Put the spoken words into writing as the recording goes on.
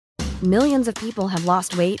Millions of people have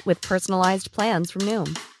lost weight with personalized plans from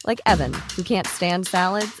Noom. Like Evan, who can't stand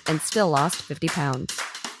salads and still lost 50 pounds.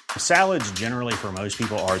 Salads generally for most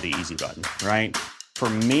people are the easy button, right? For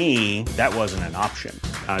me, that wasn't an option.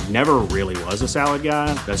 I never really was a salad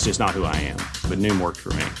guy. That's just not who I am. But Noom worked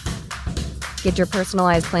for me. Get your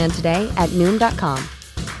personalized plan today at Noom.com.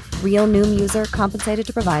 Real Noom user compensated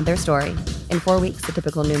to provide their story. In 4 weeks, the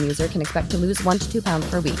typical Noom user can expect to lose 1 to 2 pounds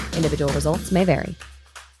per week. Individual results may vary.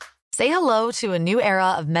 Say hello to a new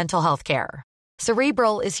era of mental health care.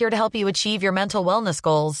 Cerebral is here to help you achieve your mental wellness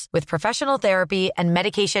goals with professional therapy and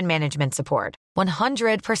medication management support.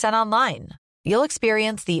 100% online. You'll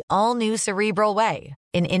experience the all-new Cerebral Way,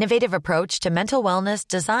 an innovative approach to mental wellness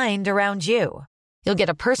designed around you. You'll get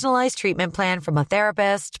a personalized treatment plan from a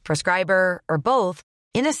therapist, prescriber, or both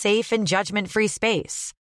in a safe and judgment-free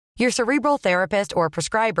space. Your Cerebral therapist or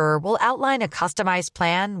prescriber will outline a customized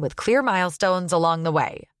plan with clear milestones along the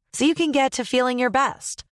way, so you can get to feeling your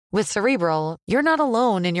best. With Cerebral, you're not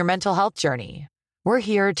alone in your mental health journey. We're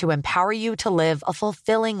here to empower you to live a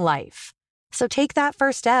fulfilling life. So take that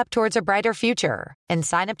first step towards a brighter future and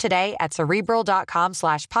sign up today at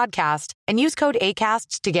Cerebral.com/podcast and use code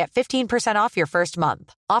ACAST to get 15% off your first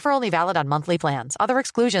month. Offer only valid on monthly plans. Other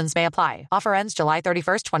exclusions may apply. Offer ends July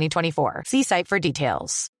 31st, 2024. See site for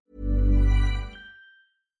details.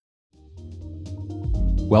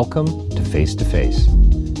 Welcome to Face to Face.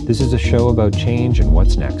 This is a show about change and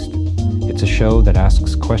what's next. It's a show that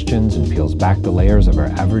asks questions and peels back the layers of our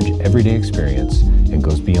average everyday experience and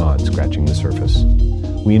goes beyond scratching the surface.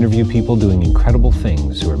 We interview people doing incredible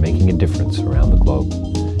things who are making a difference around the globe.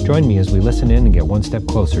 Join me as we listen in and get one step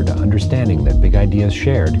closer to understanding that big ideas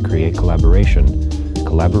shared create collaboration.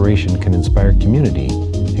 Collaboration can inspire community,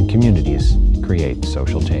 and communities create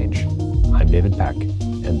social change. I'm David Peck,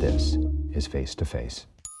 and this is Face to Face.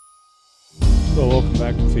 Well, welcome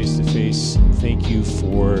back to Face to Face. Thank you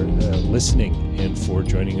for listening and for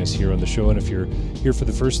joining us here on the show. And if you're here for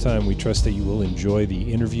the first time, we trust that you will enjoy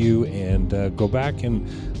the interview and go back and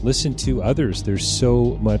listen to others. There's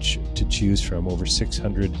so much to choose from. Over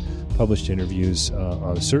 600 published interviews,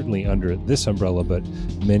 certainly under this umbrella, but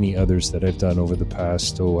many others that I've done over the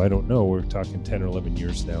past, we're talking 10 or 11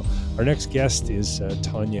 years now. Our next guest is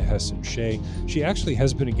Tanya Hessen-Shea. She actually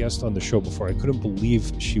has been a guest on the show before. I couldn't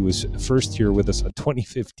believe she was first here with us on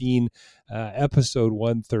 2015, episode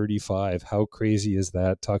 135. How crazy is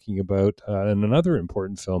that? Talking about another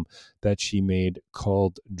important film that she made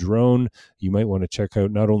called Drone. You might want to check out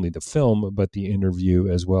not only the film, but the interview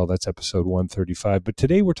as well. That's episode 135. But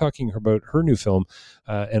today we're talking about her new film,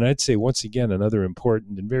 and I'd say once again, another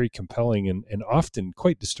important and very compelling and often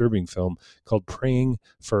quite disturbing film called Praying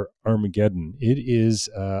for Armageddon. It is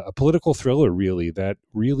a political thriller, really, that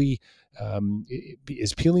really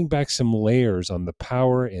is peeling back some layers on the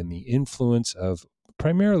power and the influence of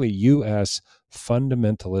primarily U.S.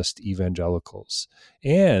 fundamentalist evangelicals.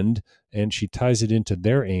 And she ties it into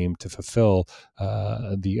their aim to fulfill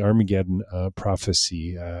the Armageddon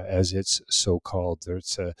prophecy, as it's so called.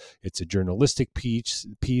 It's a journalistic piece.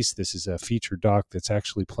 This is a feature doc that's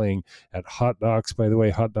actually playing at Hot Docs, by the way,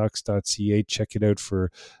 hotdocs.ca. Check it out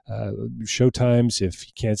for showtimes. If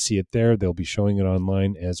you can't see it there, they'll be showing it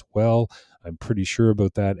online as well. I'm pretty sure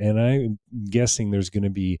about that. And I'm guessing there's going to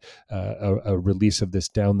be a release of this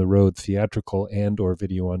down the road, theatrical and or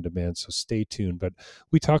video on demand. So stay tuned. But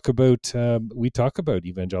we talk about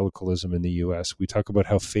evangelicalism in the U.S. We talk about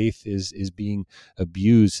how faith is being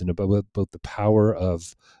abused and about the power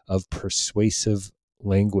of persuasive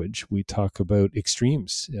language. We talk about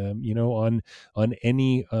extremes, on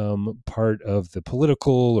any part of the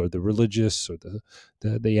political or the religious or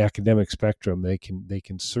the academic spectrum. They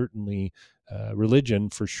can certainly religion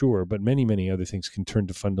for sure, but many other things can turn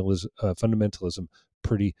to fundamentalism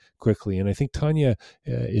pretty quickly. And I think Tanya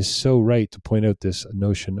is so right to point out this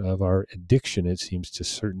notion of our addiction, it seems, to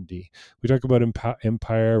certainty. We talk about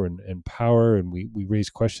empire and power, and we raise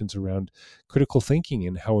questions around critical thinking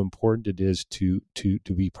and how important it is to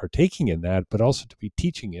be partaking in that, but also to be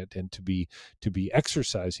teaching it and to be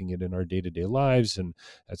exercising it in our day-to-day lives and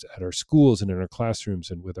at our schools and in our classrooms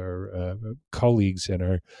and with our colleagues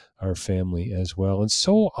and our family as well. And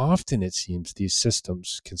so often it seems these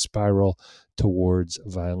systems can spiral towards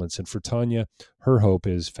violence. And for Tanya, her hope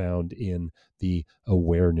is found in the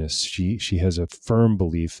awareness. She has a firm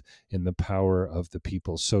belief in the power of the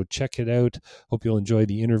people. So check it out. Hope you'll enjoy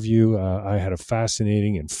the interview. I had a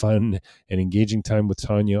fascinating and fun and engaging time with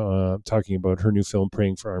Tanya talking about her new film,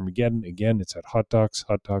 Praying for Armageddon. Again, it's at Hot Docs,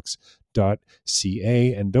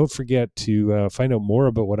 hotdocs.ca. And don't forget to find out more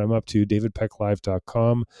about what I'm up to,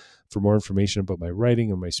 davidpecklive.com. for more information about my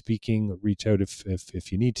writing and my speaking, reach out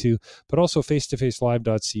if you need to, but also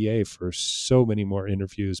face2facelive.ca for so many more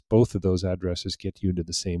interviews. Both of those addresses get you into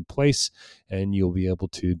the same place, and you'll be able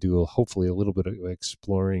to do hopefully a little bit of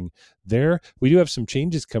exploring there. We do have some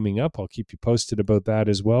changes coming up. I'll keep you posted about that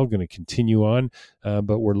as well. Going to continue on,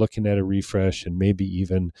 but we're looking at a refresh and maybe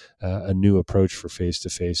even a new approach for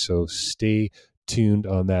face-to-face. So stay tuned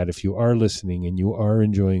on that. If you are listening and you are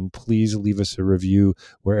enjoying, please leave us a review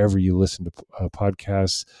wherever you listen to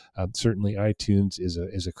podcasts. Certainly iTunes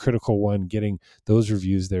is a critical one. Getting those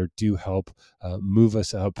reviews there do help move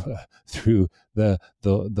us up through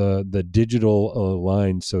the digital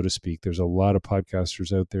line, so to speak. There's a lot of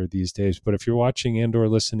podcasters out there these days, but if you're watching and or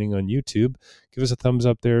listening on YouTube, give us a thumbs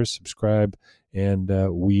up there, subscribe, and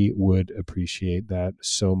we would appreciate that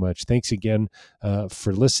so much. Thanks again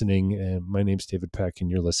for listening. And my name's David Peck, and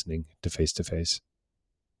you're listening to Face to Face.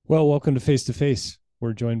 Well, welcome to Face to Face.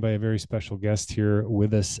 We're joined by a very special guest here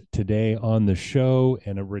with us today on the show,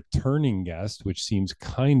 and a returning guest, which seems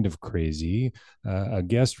kind of crazy. A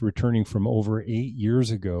guest returning from over 8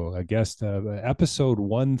 years ago, a guest, episode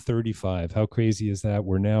 135. How crazy is that?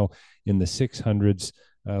 We're now in the 600s.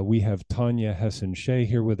 We have Tanya Hessen-Shea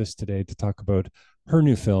here with us today to talk about her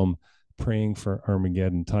new film, Praying for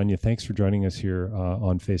Armageddon. Tanya, thanks for joining us here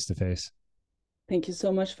on Face to Face. Thank you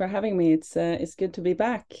so much for having me. It's good to be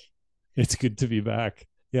back. It's good to be back.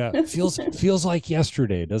 Yeah, feels like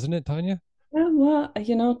yesterday, doesn't it, Tanya? Yeah, well,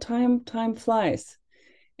 time flies,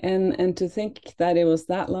 and to think that it was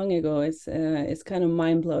that long ago, it's kind of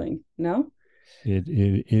mind blowing. No?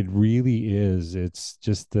 It really is. It's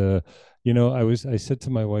just I said to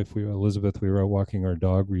my wife, Elizabeth, we were out walking our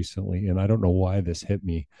dog recently, and I don't know why this hit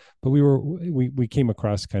me, but we came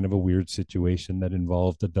across kind of a weird situation that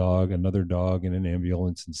involved another dog in an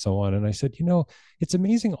ambulance and so on. And I said, it's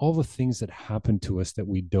amazing all the things that happen to us that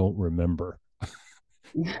we don't remember.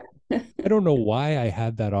 I don't know why I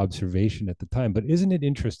had that observation at the time, but isn't it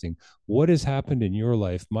interesting what has happened in your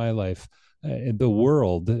life, my life, in the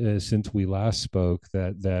world since we last spoke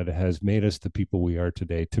that has made us the people we are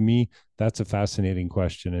today? To me, that's a fascinating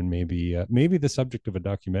question, and maybe the subject of a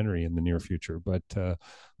documentary in the near future. But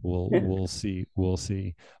we'll see.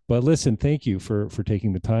 But listen, thank you for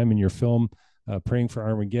taking the time in your film. Praying for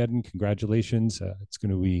Armageddon. Congratulations. It's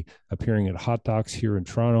going to be appearing at Hot Docs here in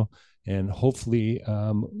Toronto, and hopefully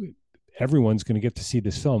everyone's going to get to see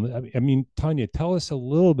this film. I mean, Tanya, tell us a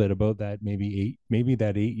little bit about that, maybe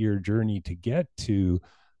that 8-year journey to get to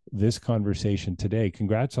this conversation today.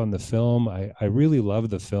 Congrats on the film. I really love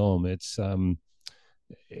the film. It's I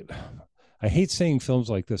hate saying films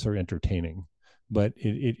like this are entertaining, but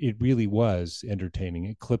it really was entertaining.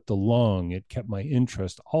 It clipped along. It kept my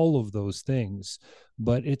interest, all of those things.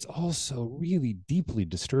 But it's also really deeply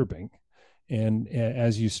disturbing. And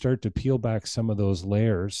as you start to peel back some of those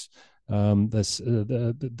layers,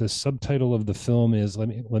 the subtitle of the film is,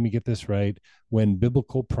 let me get this right, When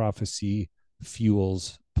Biblical Prophecy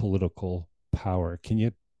Fuels Political Power. Can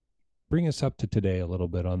you bring us up to today a little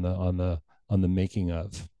bit on the making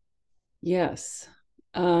of? Yes.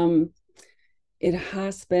 It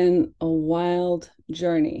has been a wild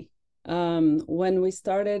journey. When we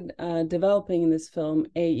started developing this film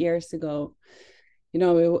 8 years ago,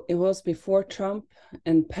 it was before Trump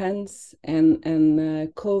and Pence and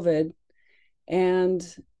COVID,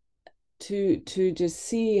 and to just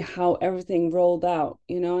see how everything rolled out,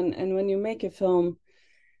 and when you make a film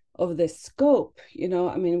of this scope,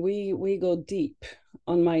 we go deep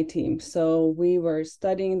on my team. So we were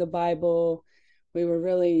studying the Bible. We were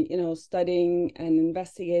really, studying and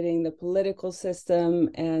investigating the political system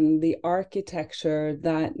and the architecture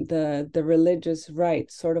that the religious right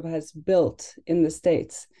sort of has built in the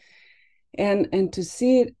States. And to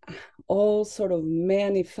see it all sort of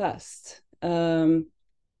manifest during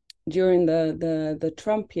the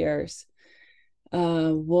Trump years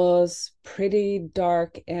was pretty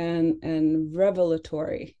dark and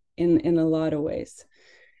revelatory in a lot of ways.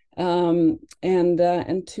 And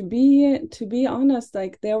to be honest,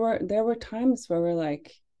 like there were times where we're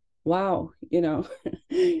like, wow,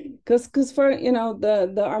 because for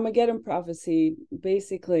the Armageddon prophecy,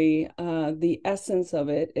 basically the essence of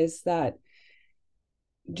it is that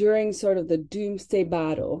during sort of the doomsday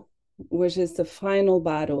battle, which is the final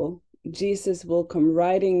battle, Jesus will come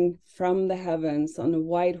riding from the heavens on a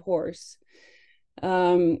white horse.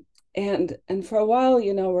 And for a while,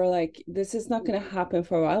 we're like, this is not going to happen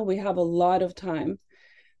for a while. We have a lot of time.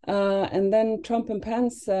 And then Trump and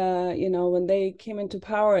Pence, when they came into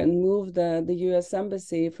power and moved the U.S.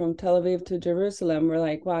 embassy from Tel Aviv to Jerusalem, we're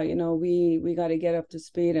like, wow, we got to get up to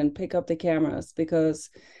speed and pick up the cameras because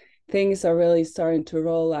things are really starting to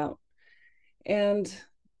roll out. And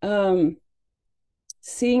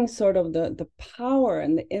seeing sort of the power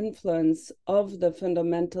and the influence of the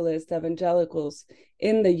fundamentalist evangelicals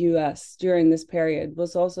in the US during this period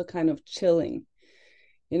was also kind of chilling.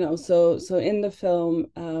 So in the film,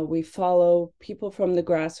 we follow people from the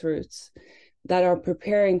grassroots that are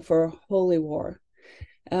preparing for a holy war.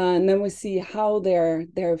 And then we see how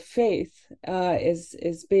their faith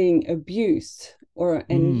is being abused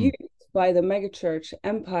and used by the megachurch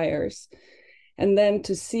empires. And then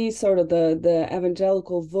to see sort of the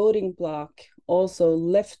evangelical voting bloc also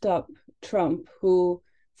lift up Trump, who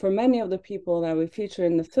for many of the people that we feature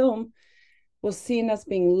in the film was seen as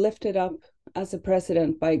being lifted up as a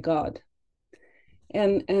president by God.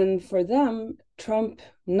 And for them, Trump,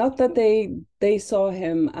 not that they saw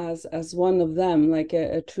him as one of them, like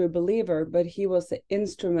a true believer, but he was the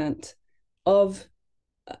instrument of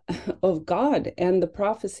God and the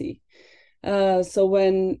prophecy. So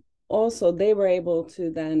when also they were able to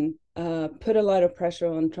then put a lot of pressure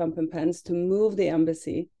on Trump and Pence to move the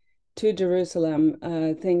embassy to Jerusalem,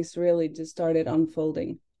 things really just started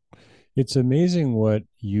unfolding. It's amazing what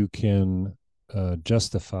you can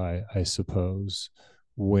justify, I suppose,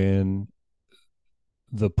 when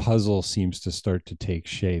the puzzle seems to start to take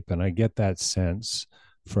shape. And I get that sense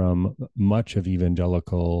from much of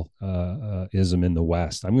evangelical ism in the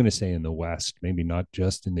West. I'm going to say in the West, maybe not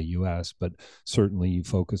just in the U.S., but certainly you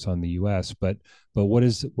focus on the U.S. But what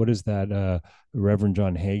is that Reverend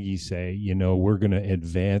John Hagee say? We're going to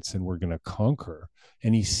advance and we're going to conquer,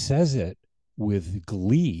 and he says it with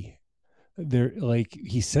glee. Like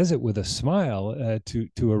he says it with a smile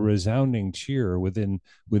to a resounding cheer within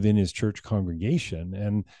his church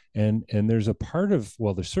congregation, and there's a part of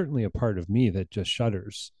there's certainly a part of me that just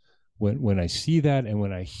shudders when I see that and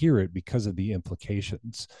when I hear it because of the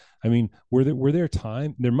implications. I mean,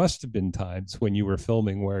 there must have been times when you were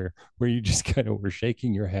filming where you just kind of were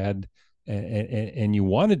shaking your head and you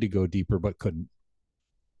wanted to go deeper but couldn't.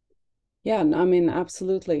 Yeah, I mean,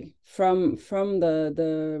 absolutely. From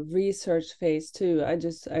the research phase too, I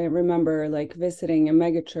remember like visiting a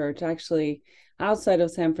megachurch actually outside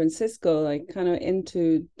of San Francisco, like kind of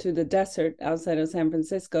into the desert outside of San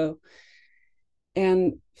Francisco,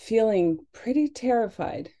 and feeling pretty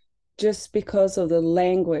terrified just because of the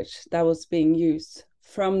language that was being used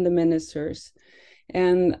from the ministers.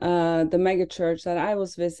 And the megachurch that I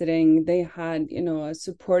was visiting, they had, a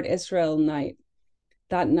Support Israel night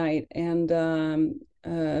that night, and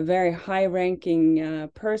a very high-ranking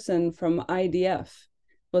person from IDF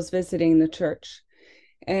was visiting the church,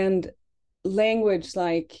 and language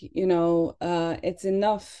like, it's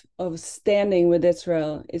enough of standing with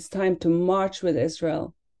Israel, it's time to march with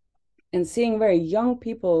Israel, and seeing very young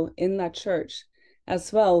people in that church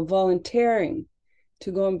as well volunteering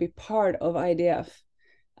to go and be part of IDF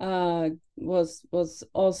was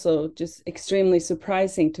also just extremely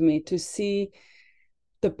surprising to me to see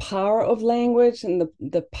the power of language and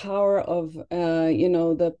the power of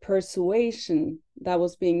the persuasion that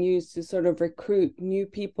was being used to sort of recruit new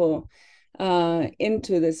people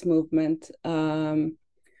into this movement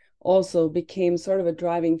also became sort of a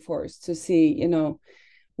driving force to see,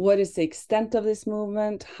 what is the extent of this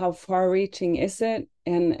movement, how far-reaching is it,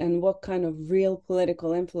 and what kind of real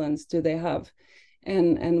political influence do they have,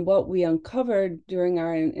 and what we uncovered during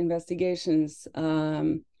our investigations.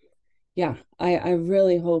 I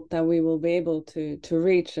really hope that we will be able to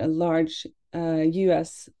reach a large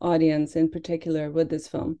US audience in particular with this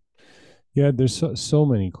film. Yeah, there's so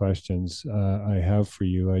many questions I have for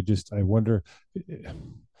you. I wonder,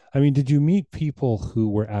 I mean, did you meet people who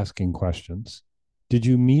were asking questions? Did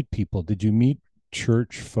you meet people? Did you meet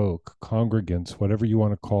church folk, congregants, whatever you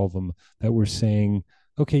want to call them, that were saying,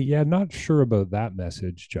 okay, yeah, not sure about that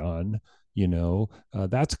message, John,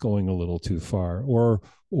 that's going a little too far, or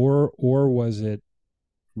was it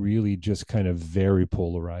really just kind of very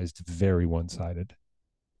polarized, very one-sided?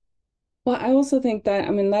 Well, I also think that,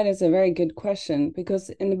 I mean, that is a very good question, because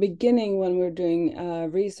in the beginning, when we were doing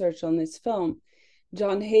research on this film,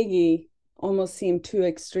 John Hagee almost seemed too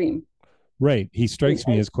extreme. Right. He strikes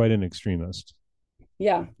me as quite an extremist.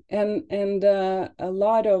 Yeah, and a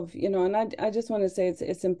lot of, and I just want to say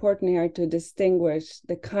it's important here to distinguish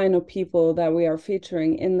the kind of people that we are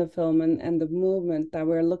featuring in the film and the movement that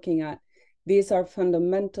we're looking at. These are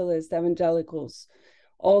fundamentalist evangelicals,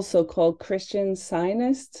 also called Christian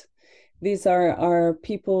Zionists. These are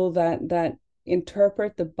people that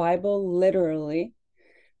interpret the Bible literally,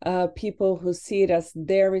 people who see it as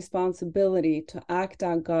their responsibility to act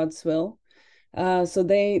out God's will. So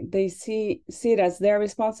they see it as their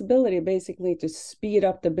responsibility basically to speed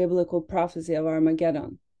up the biblical prophecy of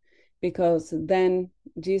Armageddon. because then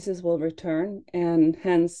Jesus will return, and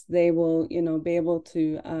hence they will, be able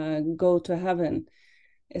to go to heaven,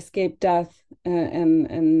 escape death,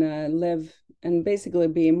 and live and basically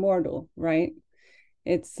be immortal, right?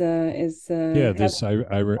 It's Yeah, heaven. this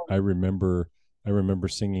I remember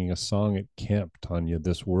singing a song at camp, Tanya.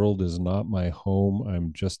 This world is not my home.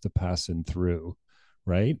 I'm just a passing through,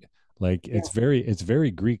 right? Like Yeah. it's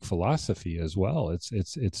very Greek philosophy as well.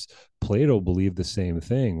 It's Plato believed the same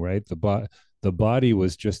thing, right? The body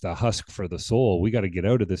was just a husk for the soul. We got to get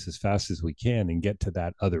out of this as fast as we can and get to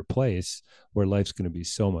that other place where life's going to be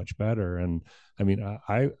so much better. And I mean,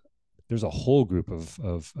 I there's a whole group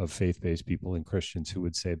of faith-based people and Christians who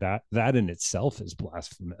would say that in itself is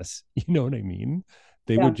blasphemous. You know what I mean?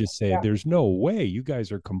 They Yeah. would just say, Yeah. "There's no way. You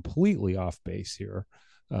guys are completely off base here."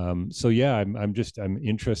 So yeah, I'm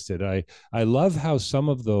interested. I love how some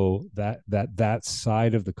of that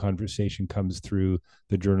side of the conversation comes through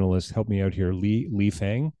the journalist. Help me out here, Li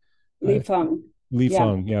Fang. Li Feng. Li Yeah.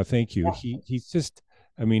 Feng, yeah, thank you. Yeah. He's just,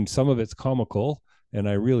 I mean, some of it's comical, and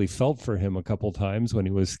I really felt for him a couple times when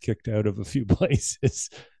he was kicked out of a few places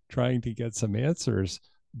trying to get some answers.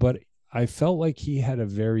 But I felt like he had a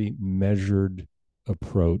very measured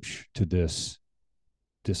approach to this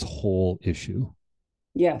whole issue.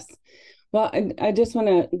 Yes. Well, I just want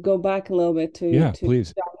to go back a little bit Yeah, to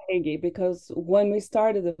please. John Hagee, because when we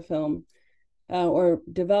started the film, or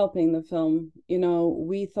developing the film,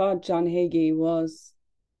 we thought John Hagee was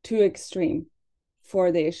too extreme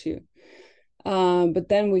for the issue. But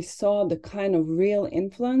then we saw the kind of real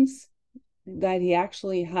influence that he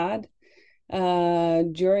actually had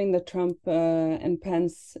during the Trump and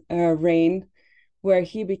Pence reign, where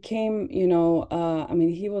he became,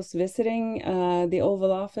 he was visiting the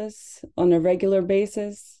Oval Office on a regular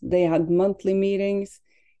basis. They had monthly meetings.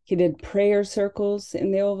 He did prayer circles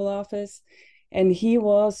in the Oval Office. And he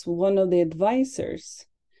was one of the advisors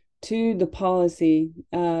to the policy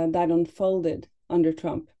that unfolded under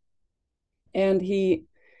Trump. And he,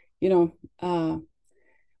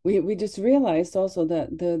 we just realized also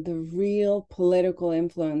that the real political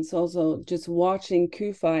influence, also just watching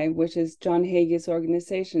CUFI, which is John Hagee's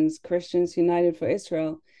organizations, Christians United for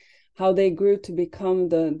Israel, how they grew to become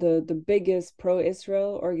the biggest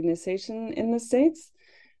pro-Israel organization in the States,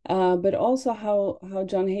 but also how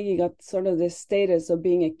John Hagee got sort of this status of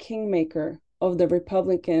being a kingmaker of the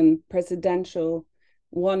Republican presidential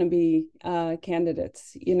wannabe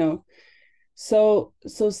candidates, So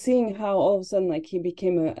seeing how all of a sudden, like, he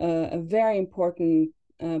became a very important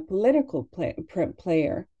political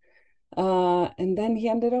player, and then he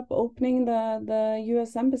ended up opening the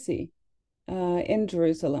U.S. embassy in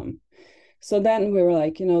Jerusalem. So then we were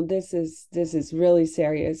like, this is really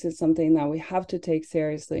serious. It's something that we have to take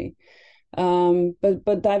seriously.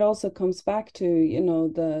 But that also comes back to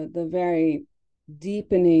the very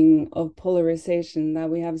deepening of polarization that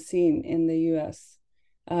we have seen in the U.S.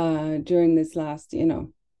 During this last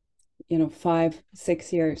 5-6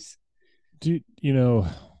 years. You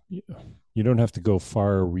don't have to go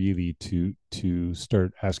far really to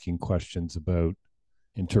start asking questions about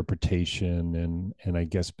interpretation and I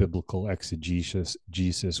guess biblical exegesis.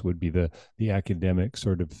 Jesus would be the academic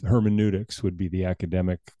sort of hermeneutics would be the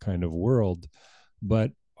academic kind of world.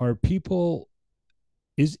 But are people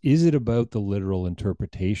is it about the literal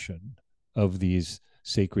interpretation of these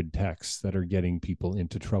sacred texts that are getting people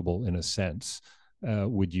into trouble in a sense?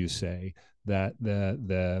 Would you say that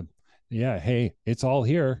yeah, hey, it's all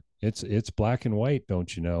here. It's black and white,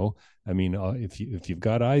 don't you know? I mean, if you've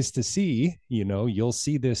got eyes to see, you'll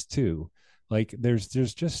see this too. Like there's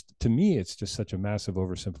just, to me, it's just such a massive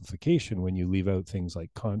oversimplification when you leave out things like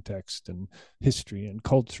context and history and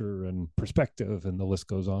culture and perspective, and the list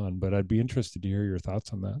goes on. But I'd be interested to hear your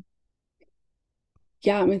thoughts on that.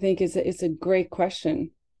 Yeah, I think it's a great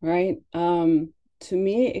question, right? To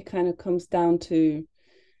me, it kind of comes down to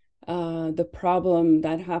the problem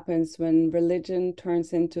that happens when religion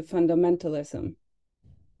turns into fundamentalism,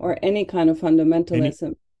 or any kind of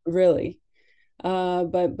fundamentalism, really.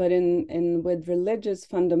 But in with religious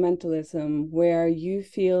fundamentalism, where you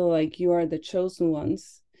feel like you are the chosen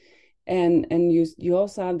ones, and you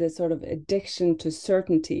also have this sort of addiction to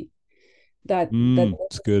certainty, that It's this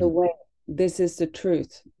is the good. way, this is the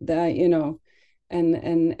truth, that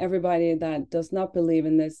and everybody that does not believe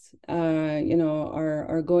in this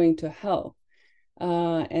are going to hell,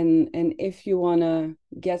 and if you want to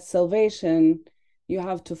get salvation, you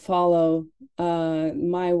have to follow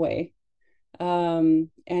my way, and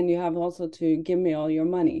you have also to give me all your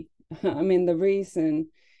money. I mean,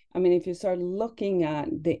 if you start looking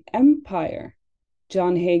at the empire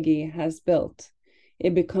John Hagee has built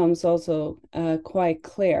it becomes also quite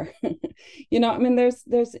clear. I mean,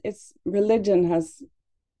 it's religion has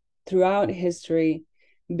throughout history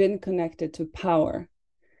been connected to power,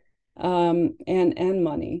 and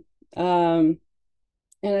money. And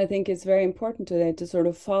I think it's very important today to sort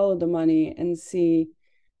of follow the money and see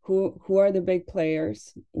who are the big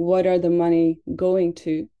players, what are the money going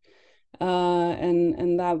to,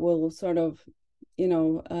 and that will sort of,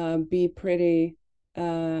 be pretty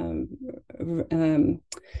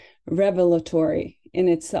revelatory in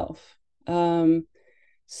itself.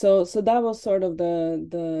 So that was sort of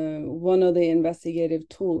the one of the investigative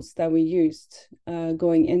tools that we used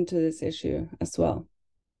going into this issue as well.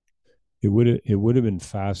 It would have been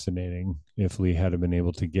fascinating if Lee had been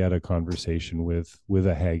able to get a conversation with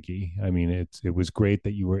a Hagee. I mean, it was great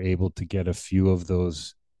that you were able to get a few of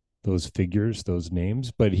those figures, those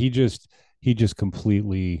names, but he just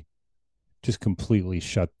completely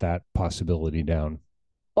shut that possibility down.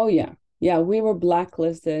 Oh yeah, we were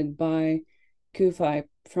blacklisted by Kufi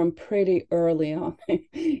from pretty early on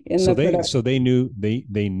in So the production.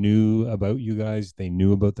 they knew about you guys. They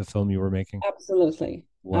knew about the film you were making. Absolutely,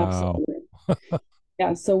 Wow. absolutely.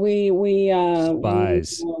 Yeah, so we when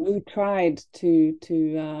Spies. we tried to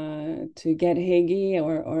get Hagee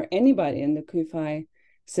or anybody in the Kufi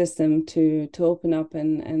system to open up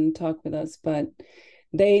and talk with us, but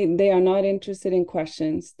they are not interested in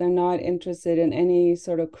questions. They're not interested in any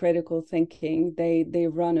sort of critical thinking. They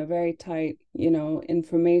run a very tight,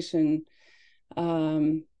 information,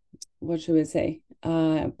 what should we say,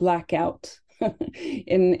 blackout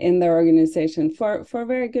in their organization for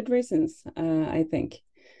very good reasons, I think.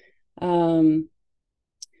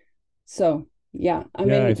 So yeah, I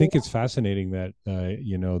Yeah, I mean, think it's fascinating that they're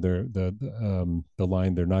the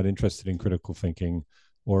line, they're not interested in critical thinking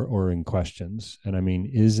or in questions. And I mean,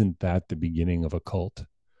 isn't that the beginning of a cult?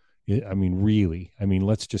 I mean, really. I mean,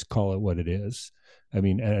 let's just call it what it is. I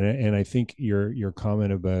mean, and I think your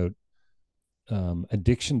comment about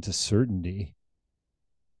addiction to certainty,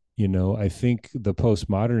 I think the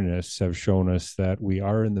postmodernists have shown us that we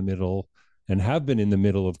are in the middle and have been in the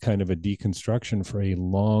middle of kind of a deconstruction for a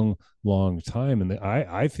long, long time. And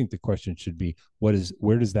I think the question should be, where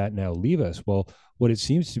does that now leave us? Well, what it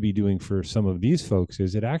seems to be doing for some of these folks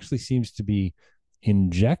is it actually seems to be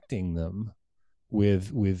injecting them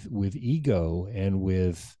with ego and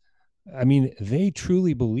with, I mean, they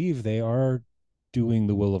truly believe they are doing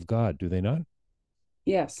the will of God, do they not?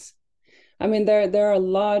 yes. I mean, there are a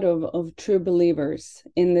lot of true believers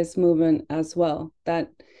in this movement as well, that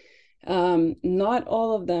not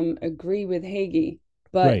all of them agree with Hagee,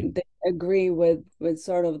 but Right. they agree with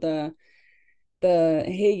sort of the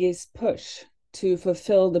Hagee's push to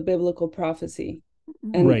fulfill the biblical prophecy.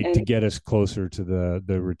 Right, to And get us closer to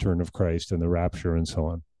the return of Christ and the rapture and so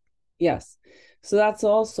on. yes, so that's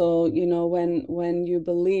also, when you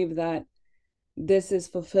believe that this is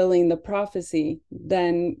fulfilling the prophecy,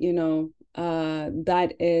 then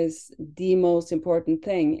that is the most important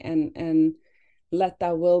thing, and let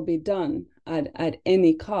that will be done at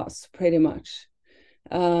any cost, pretty much.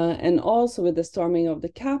 And also with the storming of the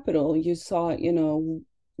Capitol, you saw,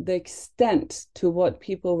 the extent to what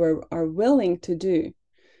people are willing to do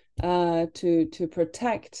to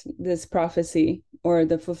protect this prophecy or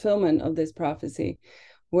the fulfillment of this prophecy,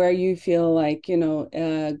 where you feel like,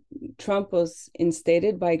 Trump was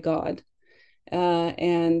instated by God,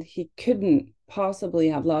 and he couldn't possibly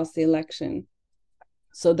have lost the election.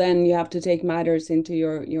 So then you have to take matters into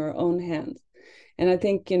your own hands. And I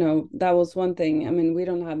think, that was one thing. I mean, we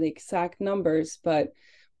don't have the exact numbers, but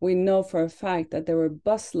we know for a fact that there were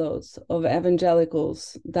busloads of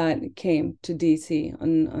evangelicals that came to DC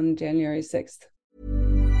on January 6th.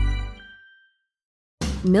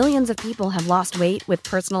 Millions of people have lost weight with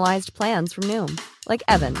personalized plans from Noom, like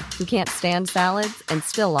Evan, who can't stand salads and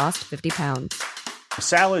still lost 50 pounds.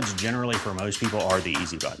 Salads generally for most people are the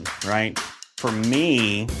easy button, right? For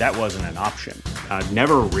me, that wasn't an option. I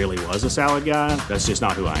never really was a salad guy. That's just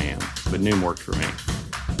not who I am. But Noom worked for me.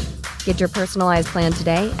 Get your personalized plan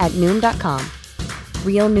today at Noom.com.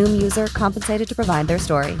 Real Noom user compensated to provide their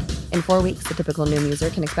story. In 4 weeks, the typical Noom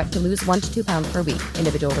user can expect to lose 1 to 2 pounds per week.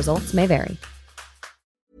 Individual results may vary.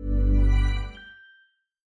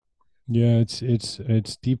 Yeah,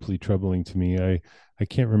 it's deeply troubling to me. I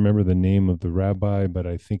can't remember the name of the rabbi, but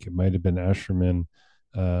I think it might have been Asherman,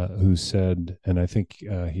 who said, and I think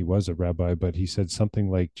he was a rabbi, but he said something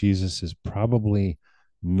like Jesus is probably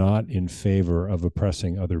not in favor of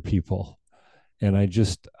oppressing other people. And I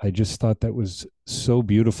just thought that was so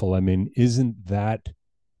beautiful. I mean, isn't that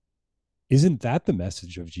isn't that the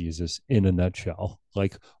message of Jesus in a nutshell?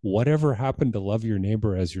 Like, whatever happened to love your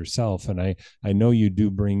neighbor as yourself? And I know you do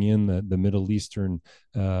bring in the Middle Eastern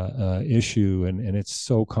issue, and it's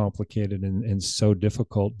so complicated and so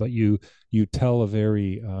difficult, but you tell a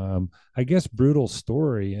very, I guess, brutal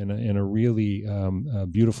story in a really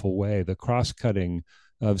beautiful way. The cross cutting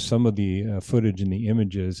of some of the footage and the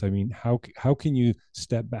images. I mean, how can you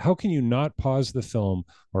step back? How can you not pause the film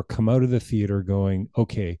or come out of the theater going,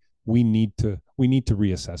 okay, we need to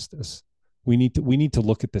reassess this. We need to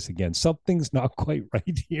look at this again. Something's not quite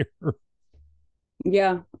right here.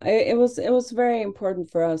 Yeah, it was very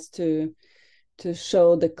important for us to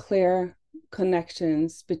show the clear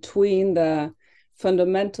connections between the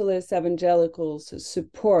fundamentalist evangelicals'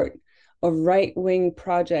 support of right-wing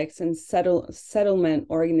projects and settlement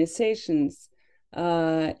organizations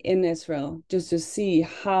in Israel, just to see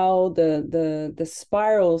how the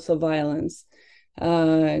spirals of violence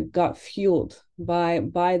got fueled by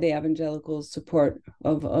the evangelical support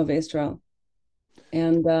of Israel,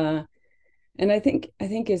 and I think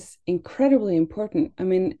it's incredibly important. I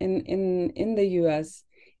mean, in the U.S.,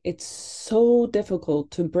 it's so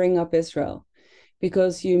difficult to bring up Israel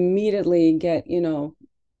because you immediately get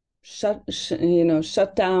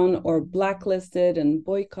shut down or blacklisted and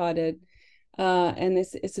boycotted. And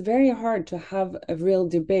it's very hard to have a real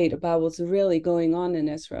debate about what's really going on in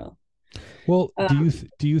Israel. Well,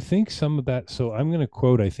 do you think some of that? So I'm going to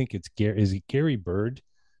quote. I think it's Gary. Is it Gary Bird?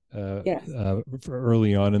 Yes.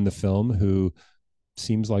 Early on in the film, who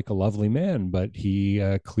seems like a lovely man, but he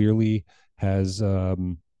clearly has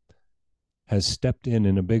stepped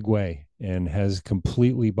in a big way and has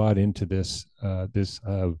completely bought into this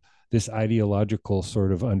ideological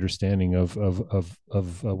sort of understanding of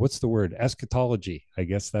what's the word, eschatology. I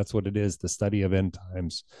guess that's what it is, the study of end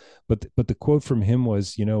times. But the quote from him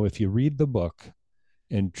was, if you read the book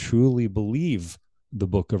and truly believe the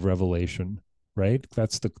book of Revelation, right?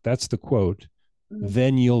 That's the quote.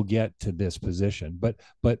 Then you'll get to this position. But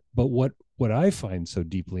what I find so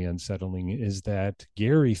deeply unsettling is that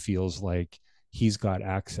Gary feels like he's got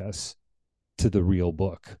access to the real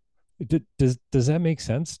book. Does that make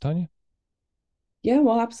sense, Tanya? Yeah,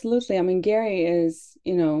 well, absolutely. I mean, Gary is,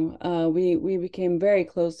 we became very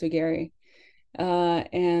close to Gary,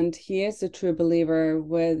 and he is a true believer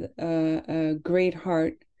with a great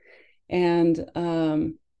heart, and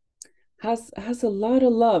has a lot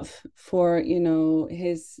of love for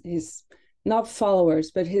his not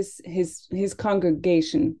followers, but his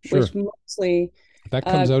congregation, Sure. which mostly That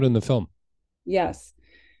comes out in the film. yes.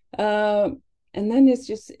 And then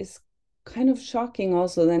it's kind of shocking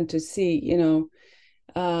also then to see,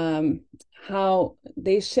 how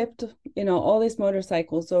they shipped, all these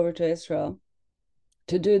motorcycles over to Israel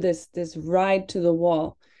to do this ride to the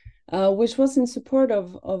wall, which was in support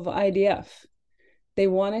of IDF. They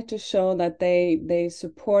wanted to show that they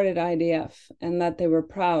supported IDF and that they were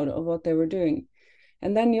proud of what they were doing.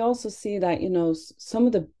 And then you also see that, some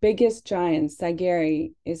of the biggest giants that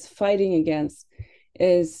Gary is fighting against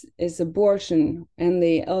is abortion and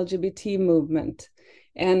the LGBT movement.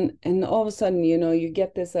 And all of a sudden, you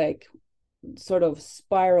get this like sort of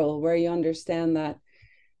spiral where you understand that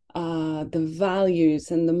the values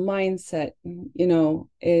and the mindset,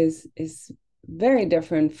 is very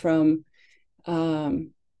different from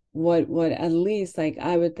what at least like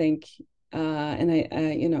I would think,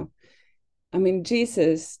 and I mean,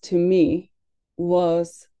 Jesus to me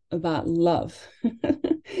was about love.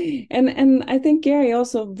 and I think Gary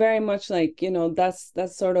also very much like,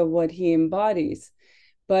 that's sort of what he embodies.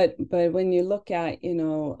 But when you look at,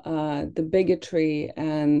 the bigotry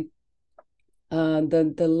and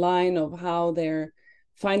the line of how they're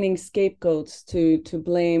finding scapegoats to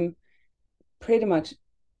blame pretty much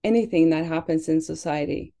anything that happens in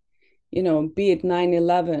society, be it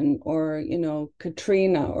 9/11 or,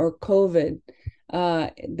 Katrina or COVID,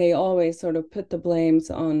 they always sort of put the blames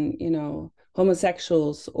on,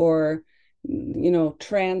 homosexuals or,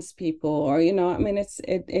 trans people or, I mean,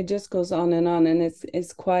 it just goes on, and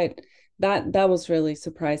it's quite, that was really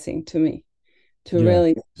surprising to me to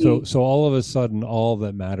really see. So all of a sudden, all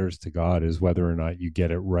that matters to God is whether or not you get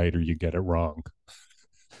it right or you get it wrong.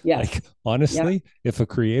 Yes. Like, honestly, if a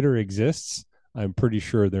creator exists, I'm pretty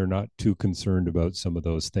sure they're not too concerned about some of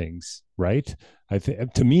those things, right? I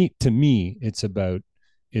think to me, it's about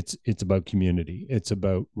community, it's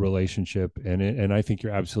about relationship, and I think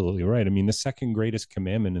you're absolutely right. I mean, the second greatest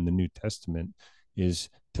commandment in the New Testament is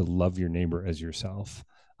to love your neighbor as yourself.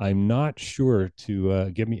 I'm not sure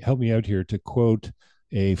to help me out here to quote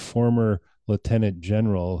a former lieutenant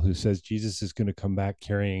general who says Jesus is going to come back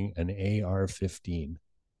carrying an AR-15.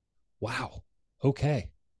 Wow. Okay.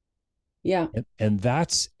 Yeah. And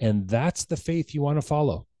that's the faith you want to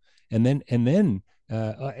follow. And then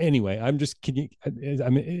anyway, I'm just can you,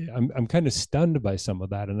 I'm kind of stunned by some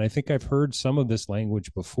of that, and I think I've heard some of this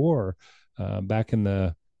language before. Back in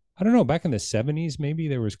the I don't know, back in the 70s, maybe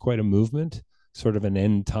there was quite a movement, sort of an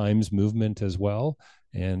end times movement as well,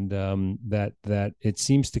 and that it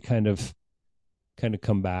seems to kind of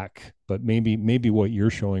come back. But maybe what you're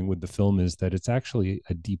showing with the film is that it's actually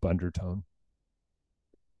a deep undertone.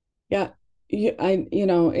 Yeah.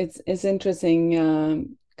 It's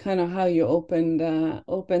interesting, kind of how you opened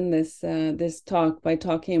this talk by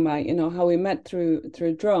talking about, how we met through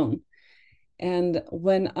drone. And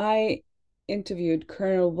when I interviewed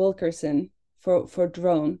Colonel Wilkerson for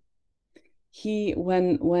drone, he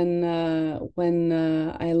when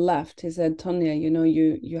I left, he said, Tonya,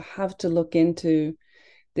 you have to look into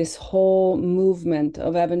this whole movement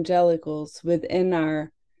of evangelicals within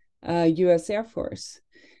our U.S. Air Force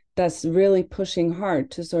that's really pushing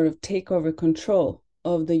hard to sort of take over control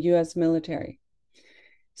of the U.S. military.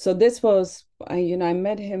 So this was, I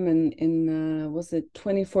met him in was it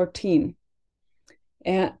 2014?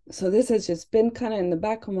 And so this has just been kind of in the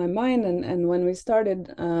back of my mind. And when we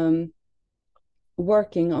started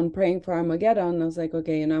working on praying for Armageddon, I was like,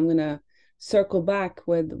 okay, I'm gonna circle back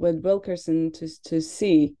with Wilkerson to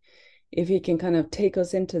see if he can kind of take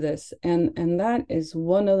us into this. And that is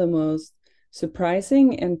one of the most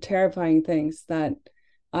surprising and terrifying things that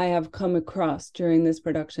I have come across during this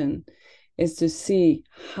production, is to see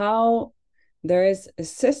how there is a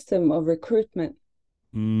system of recruitment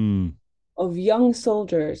of young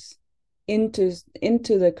soldiers into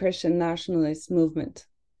the Christian nationalist movement.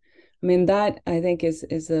 I mean, that I think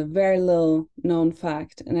is a very little known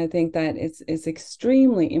fact. And I think that it's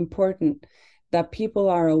extremely important that people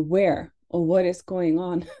are aware of what is going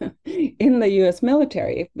on in the US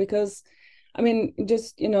military. Because, I mean,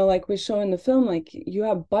 just, like we show in the film, like you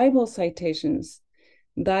have Bible citations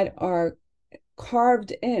that are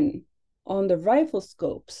carved in on the rifle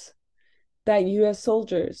scopes that US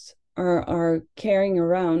soldiers are carrying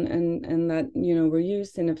around, and that, were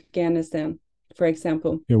used in Afghanistan, for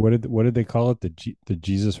example. Yeah, what did they call it? The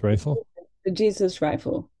Jesus rifle? The Jesus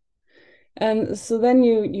rifle. And so then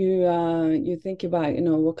you think about,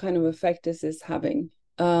 what kind of effect is this having?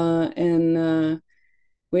 And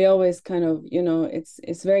we always kind of,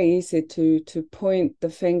 it's very easy to point the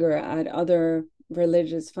finger at other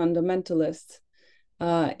religious fundamentalists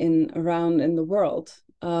around in the world.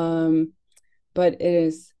 But it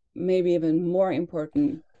is maybe even more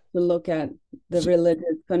important to look at the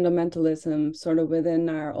religious fundamentalism sort of within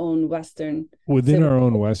our own Western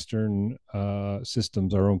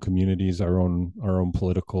systems, our own communities, our own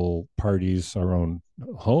political parties, our own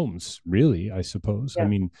homes, really, I suppose. Yeah. I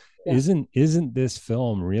mean, Yeah. isn't this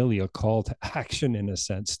film really a call to action in a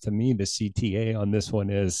sense? To me, the CTA on this one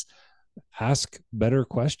is ask better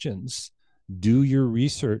questions, do your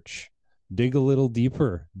research, dig a little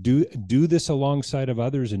deeper, do this alongside of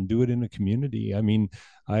others, and do it in a community. I mean,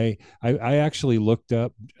 I actually looked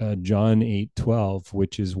up John 8:12,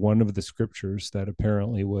 which is one of the scriptures that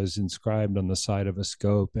apparently was inscribed on the side of a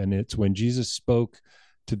scope, and it's when Jesus spoke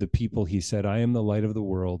to the people. He said, I am the light of the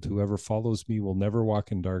world. Whoever follows me will never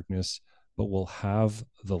walk in darkness, but will have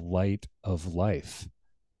the light of life.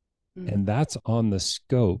 And that's on the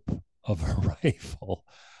scope of a rifle.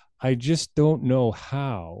 I just don't know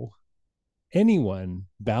how anyone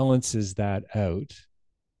balances that out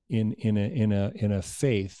in a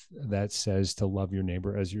faith that says to love your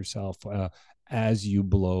neighbor as yourself, as you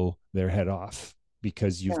blow their head off,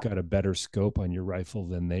 because you've got a better scope on your rifle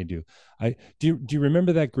than they do. Do you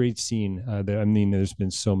remember that great scene? I mean, there's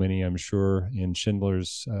been so many, I'm sure, in not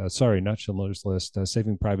Schindler's List,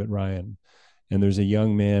 Saving Private Ryan. And there's a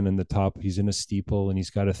young man in the top. He's in a steeple, and he's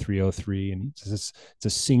got a 303, and it's a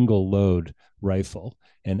single load rifle.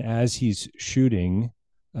 And as he's shooting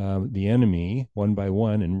the enemy one by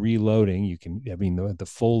one and reloading, the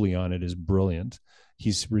Foley on it is brilliant.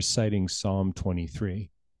 He's reciting Psalm 23.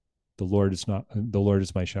 The Lord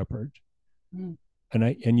is my shepherd.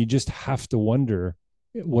 And you just have to wonder,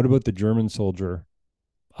 what about the German soldier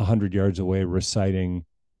 100 yards away reciting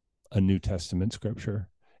a New Testament scripture?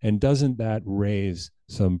 And doesn't that raise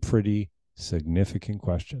some pretty significant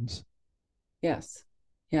questions? Yes.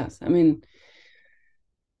 I mean,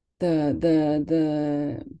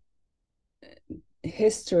 the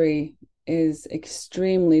history is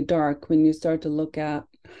extremely dark when you start to look at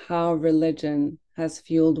how religion has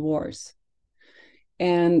fueled wars,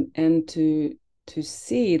 and to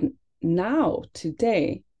see now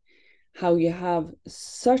today how you have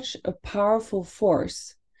such a powerful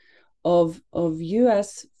force of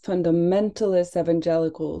US fundamentalist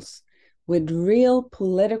evangelicals with real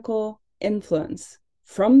political influence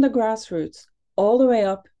from the grassroots all the way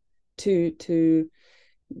up to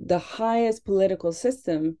the highest political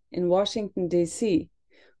system in Washington, D.C.,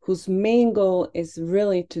 whose main goal is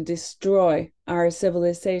really to destroy our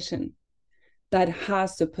civilization, that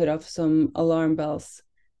has to put off some alarm bells,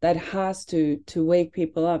 that has to wake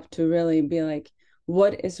people up to really be like,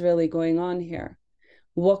 what is really going on here?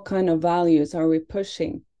 What kind of values are we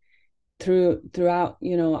pushing throughout,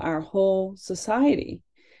 you know, our whole society?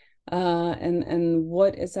 And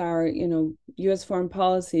what is our, you know, U.S. foreign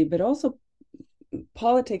policy, but also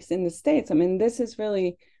politics in the States? I mean, this is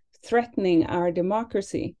really threatening our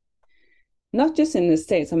democracy, not just in the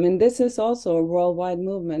States. I mean, this is also a worldwide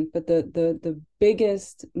movement, but the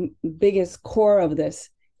biggest core of this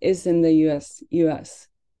is in the US.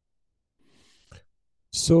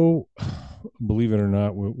 So, believe it or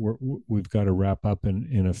not, we've got to wrap up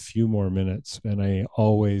in a few more minutes. And I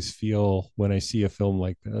always feel when I see a film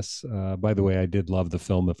like this, by the way, I did love the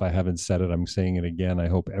film. If I haven't said it, I'm saying it again. I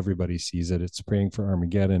hope everybody sees it. It's Praying for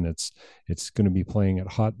Armageddon. It's going to be playing at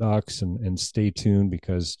Hot Docs, and stay tuned,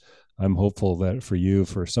 because I'm hopeful that for you,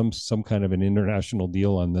 for some kind of an international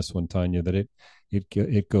deal on this one, Tanya, that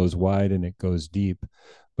it goes wide and it goes deep.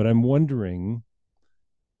 But I'm wondering,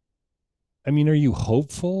 I mean, are you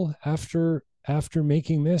hopeful after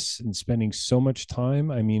making this and spending so much time?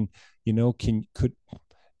 I mean, you know,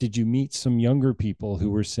 did you meet some younger people who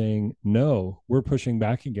were saying, no, we're pushing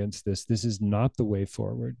back against this. This is not the way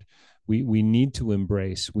forward. We need to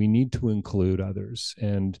embrace, we need to include others.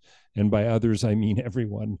 And by others, I mean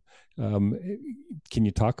everyone. Um, can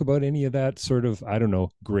you talk about any of that sort of, I don't know,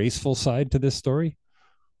 graceful side to this story?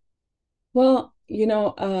 Well, you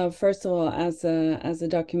know, first of all, as a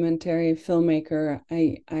documentary filmmaker,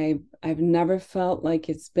 I've never felt like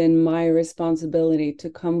it's been my responsibility to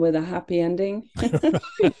come with a happy ending.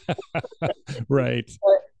 Right.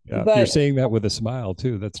 Yeah. You're But saying that with a smile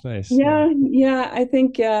too. That's nice. Yeah. yeah, I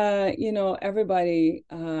think you know, everybody,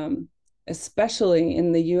 especially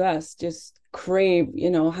in the US, just crave, you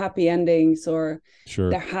know, happy endings, or Sure.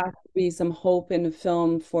 there has to be some hope in the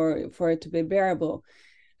film for it to be bearable.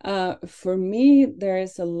 For me, there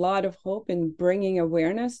is a lot of hope in bringing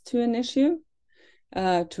awareness to an issue,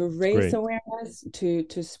 to It's raise great. awareness,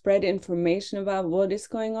 to spread information about what is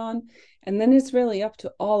going on. And then it's really up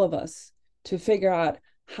to all of us to figure out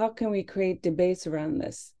how can we create debates around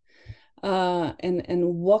this,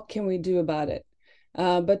 and what can we do about it.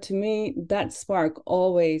 But to me, that spark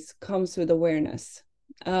always comes with awareness.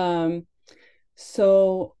 Um,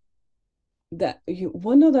 so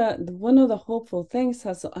one of the hopeful things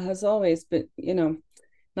has always been, you know,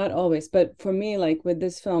 not always, but for me, like with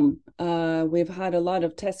this film, we've had a lot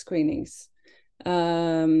of test screenings,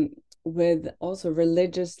 um, with also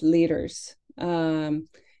religious leaders,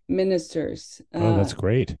 ministers, Oh, that's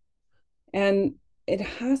great. and it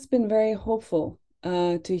has been very hopeful,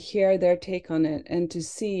 to hear their take on it and to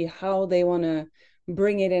see how they want to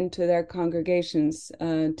bring it into their congregations,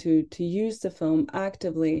 to use the film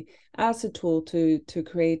actively as a tool to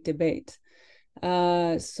create debate.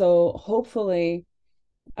 So hopefully,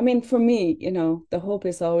 I mean, for me, you know, the hope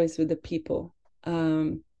is always with the people.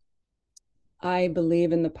 I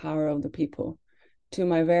believe in the power of the people to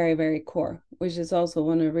my very, very core, which is also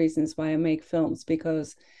one of the reasons why I make films,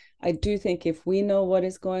 because I do think if we know what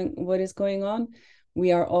is going on,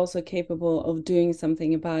 we are also capable of doing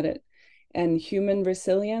something about it. And human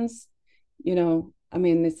resilience, you know, I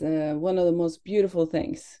mean, it's one of the most beautiful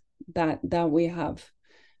things that we have.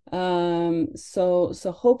 So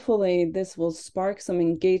hopefully this will spark some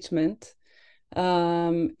engagement.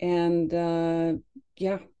 And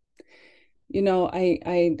yeah, you know,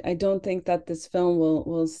 I don't think that this film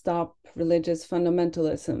will stop religious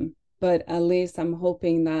fundamentalism, but at least I'm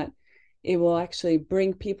hoping that it will actually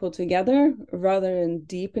bring people together rather than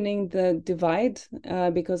deepening the divide,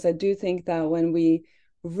 because I do think that when we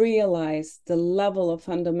realize the level of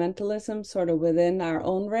fundamentalism sort of within our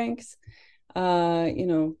own ranks, you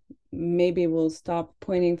know, maybe we'll stop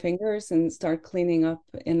pointing fingers and start cleaning up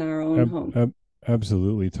in our own Ab- home. ab-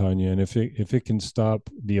 Absolutely, Tanya. And if it can stop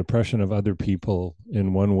the oppression of other people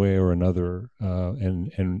in one way or another,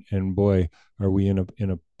 and boy, are we in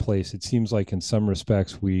a place. It seems like in some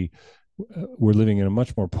respects we're living in a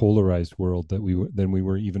much more polarized world than we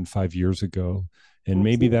were even 5 years ago. And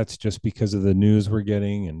maybe Absolutely. that's just because of the news we're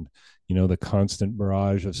getting, and the constant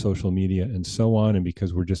barrage of social media and so on, and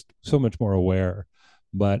because we're just so much more aware.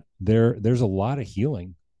 But there's a lot of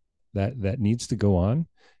healing that needs to go on,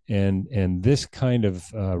 and this kind of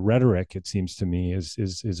rhetoric, it seems to me,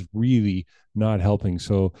 is really not helping.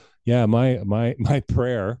 So yeah, my my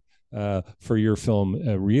prayer for your film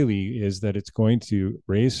really is that it's going to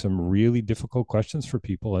raise some really difficult questions for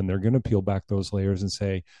people, and they're going to peel back those layers and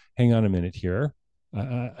say, hang on a minute here.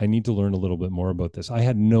 I need to learn a little bit more about this. I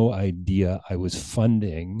had no idea I was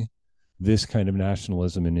funding this kind of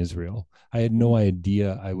nationalism in Israel. I had no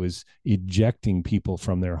idea I was ejecting people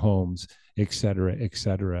from their homes, et cetera, et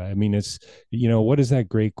cetera. I mean, it's, what is that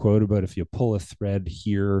great quote about if you pull a thread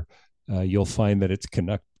here, you'll find that it's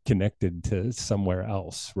connected to somewhere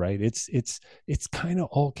else, right? It's kind of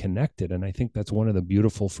all connected. And I think that's one of the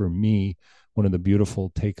beautiful takeaways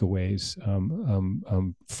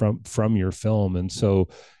from your film. And so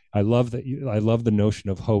I love the notion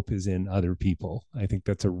of hope is in other people. I think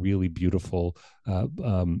that's a really beautiful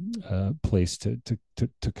place to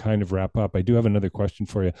kind of wrap up. I do have another question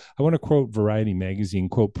for you. I want to quote Variety magazine,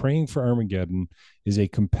 quote, "Praying for Armageddon is a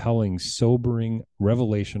compelling, sobering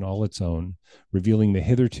revelation all its own, revealing the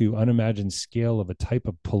hitherto unimagined scale of a type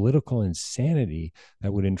of political insanity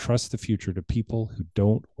that would entrust the future to people who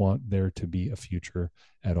don't want there to be a future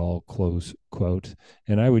at all," close quote.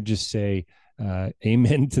 And I would just say,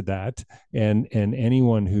 amen to that, and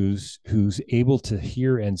anyone who's able to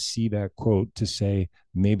hear and see that quote to say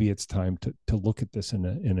maybe it's time to look at this in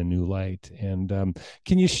a new light. And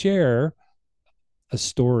can you share a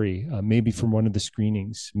story, maybe from one of the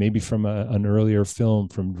screenings, maybe from an earlier film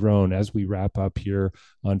from Drone, as we wrap up here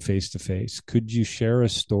on Face to Face? Could you share a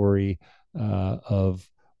story of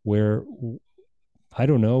where, I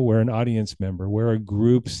don't know, where an audience member, where a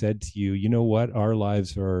group said to you, you know what, our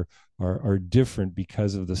lives are different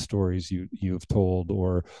because of the stories you've told,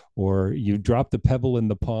 or you dropped the pebble in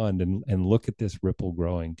the pond and look at this ripple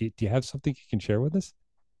growing. Do you have something you can share with us?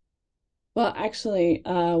 Well, actually,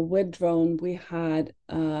 with Drone, we had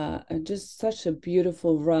just such a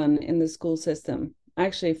beautiful run in the school system,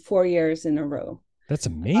 actually 4 years in a row. That's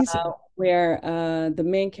amazing. Where the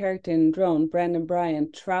main character in Drone, Brandon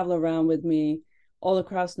Bryan, traveled around with me all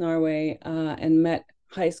across Norway and met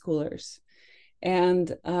high schoolers.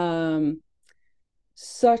 And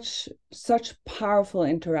such powerful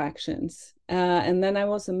interactions. And then I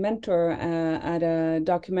was a mentor at a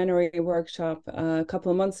documentary workshop a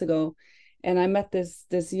couple of months ago, and I met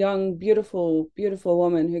this young, beautiful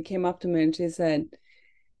woman who came up to me and she said,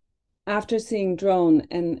 after seeing Drone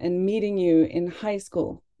and meeting you in high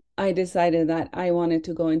school, I decided that I wanted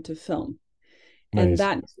to go into film. Nice. And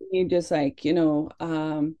that, you just like,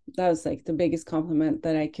 that was like the biggest compliment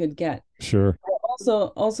that I could get. Sure. I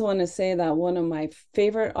also want to say that one of my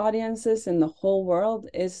favorite audiences in the whole world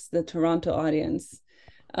is the Toronto audience.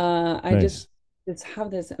 I just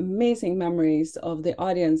have this amazing memories of the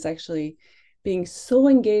audience actually being so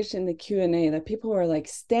engaged in the Q&A that people were like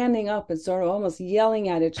standing up and sort of almost yelling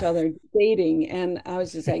at each other, debating. And I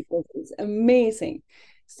was just like, this is amazing.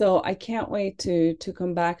 So I can't wait to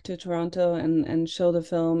come back to Toronto and show the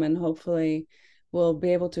film, and hopefully we'll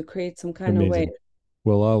be able to create some kind of way.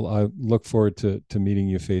 Well, I look forward to meeting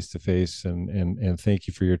you face to face, and thank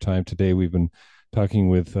you for your time today. We've been talking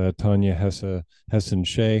with Tanya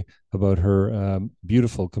Hessen-Shea about her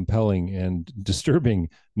beautiful, compelling, and disturbing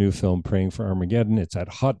new film, Praying for Armageddon. It's at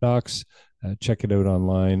Hot Docs. Check it out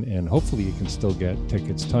online, and hopefully you can still get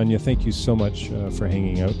tickets. Tanya, thank you so much for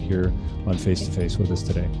hanging out here on Face to Face with us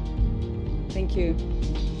today. Thank you.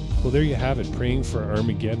 Well, there you have it, Praying for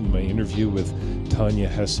Armageddon, my interview with Tanya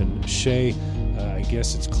Hessen-Shea. I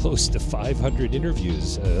guess it's close to 500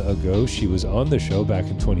 interviews ago. She was on the show back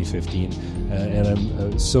in 2015, and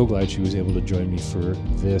I'm so glad she was able to join me for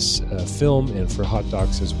this film and for Hot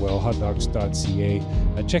Docs as well. hotdocs.ca.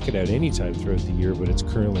 Check it out anytime throughout the year, but it's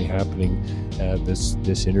currently happening.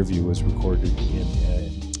 This interview was recorded in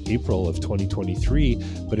April of 2023,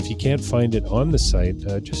 but if you can't find it on the site,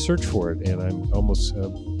 just search for it, and I'm almost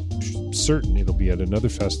certain it'll be at another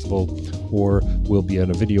festival, or will be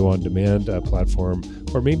on a video on demand platform,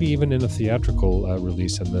 or maybe even in a theatrical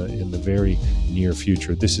release in the very near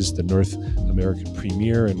future. This is the North American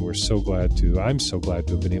premiere, and I'm so glad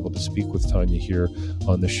to have been able to speak with Tanya here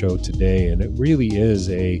on the show today. And it really is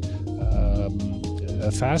a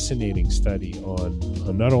fascinating study on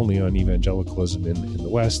not only on evangelicalism in the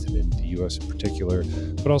West and in the U.S. in particular,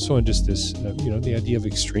 but also on just this, the idea of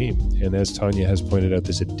extreme. And as Tanya has pointed out,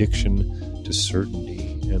 this addiction to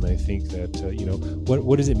certainty. And I think that,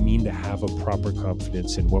 what does it mean to have a proper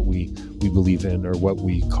confidence in what we believe in or what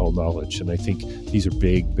we call knowledge? And I think these are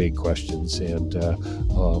big, big questions, and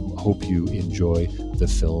hope you enjoy the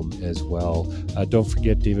film as well. Don't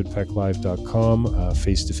forget davidpecklive.com,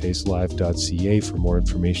 face2facelive.ca for more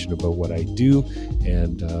information about what I do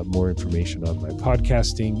and more information on my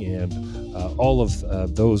podcasting and all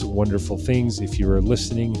of those wonderful things. If you are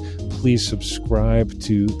listening, please subscribe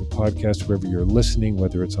to the podcast wherever you're listening,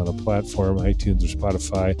 whether it's on a platform, iTunes or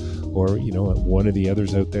Spotify, or one of the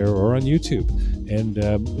others out there, or on YouTube. And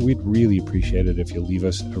we'd really appreciate it if you leave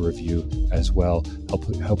us a review as well.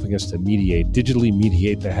 Helping us to digitally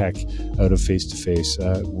mediate the heck out of Face-to-Face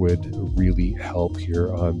would really help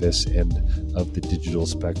here on this end of the digital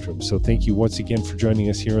spectrum. So thank you once again for joining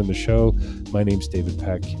us here on the show. My name's David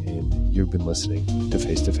Peck, and you've been listening to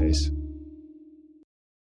Face-to-Face.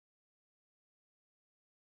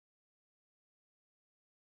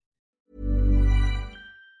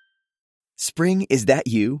 Spring, is that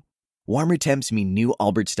you? Warmer temps mean new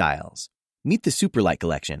Allbirds styles. Meet the Superlight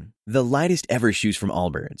Collection, the lightest ever shoes from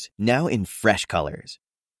Allbirds, now in fresh colors.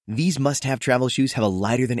 These must-have travel shoes have a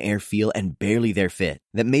lighter-than-air feel and barely their fit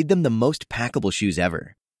that made them the most packable shoes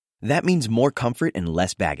ever. That means more comfort and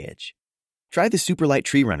less baggage. Try the Superlight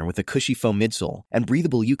Tree Runner with a cushy foam midsole and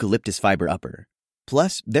breathable eucalyptus fiber upper.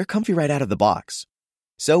 Plus, they're comfy right out of the box.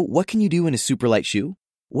 So, what can you do in a Superlight shoe?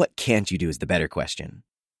 What can't you do is the better question.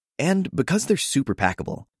 And because they're super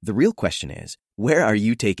packable, the real question is, where are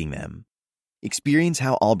you taking them? Experience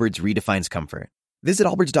how Allbirds redefines comfort. Visit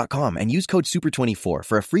allbirds.com and use code SUPER24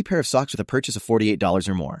 for a free pair of socks with a purchase of $48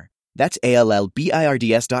 or more. That's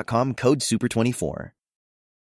ALLBIRDS.com, code SUPER24.